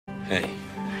Hey.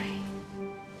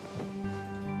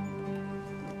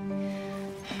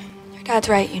 Your dad's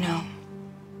right, you know.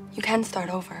 You can start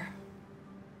over.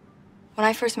 When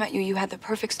I first met you, you had the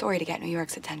perfect story to get New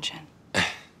York's attention.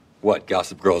 What,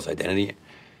 Gossip Girl's identity?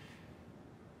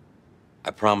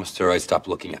 I promised her I'd stop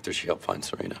looking after she helped find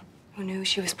Serena. Who knew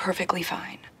she was perfectly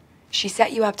fine? She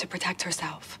set you up to protect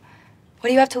herself. What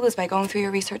do you have to lose by going through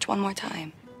your research one more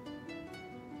time?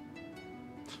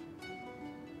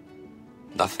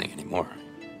 Nothing anymore.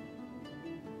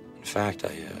 In fact,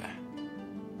 I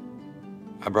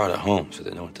brought it home so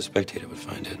that no one at The Spectator would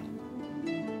find it.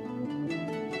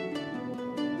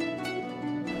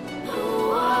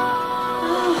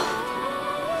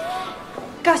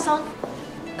 Garçon,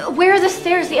 where are the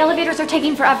stairs? The elevators are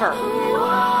taking forever.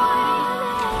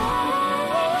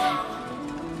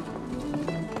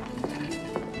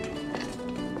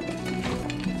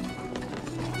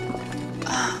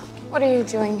 What are you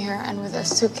doing here and with a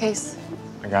suitcase?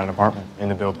 I got an apartment in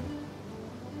the building.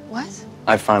 What?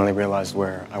 I finally realized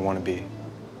where I want to be.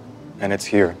 And it's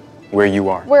here, where you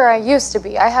are. Where I used to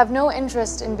be. I have no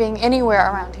interest in being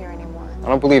anywhere around here anymore. I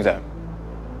don't believe that.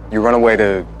 You run away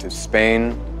to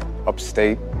Spain,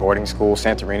 upstate, boarding school,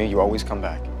 Santorini, you always come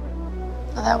back.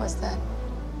 Well, that was then.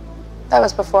 That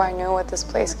was before I knew what this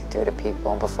place could do to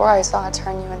people, before I saw it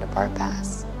turn you into Bart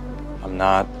Bass. I'm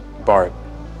not Bart.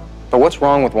 But what's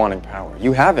wrong with wanting power?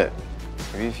 You have it.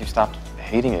 Maybe if you stopped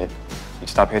hating it, you'd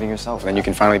stop hating yourself. And then you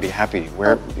can finally be happy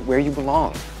where you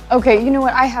belong. Okay, you know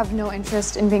what? I have no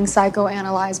interest in being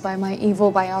psychoanalyzed by my evil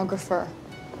biographer.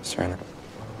 Serena,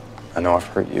 I know I've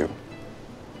hurt you,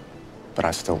 but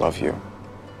I still love you.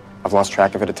 I've lost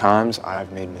track of it at times.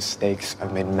 I've made mistakes.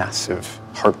 I've made massive,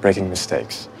 heartbreaking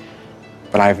mistakes.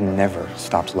 But I've never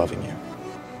stopped loving you.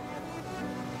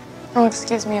 Oh,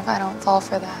 excuse me if I don't fall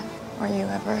for that, or you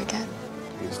ever again.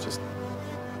 Please, just,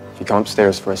 if you come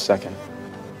upstairs for a second,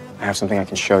 I have something I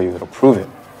can show you that'll prove it.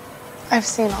 I've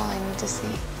seen all I need to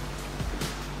see.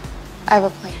 I have a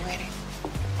plane waiting.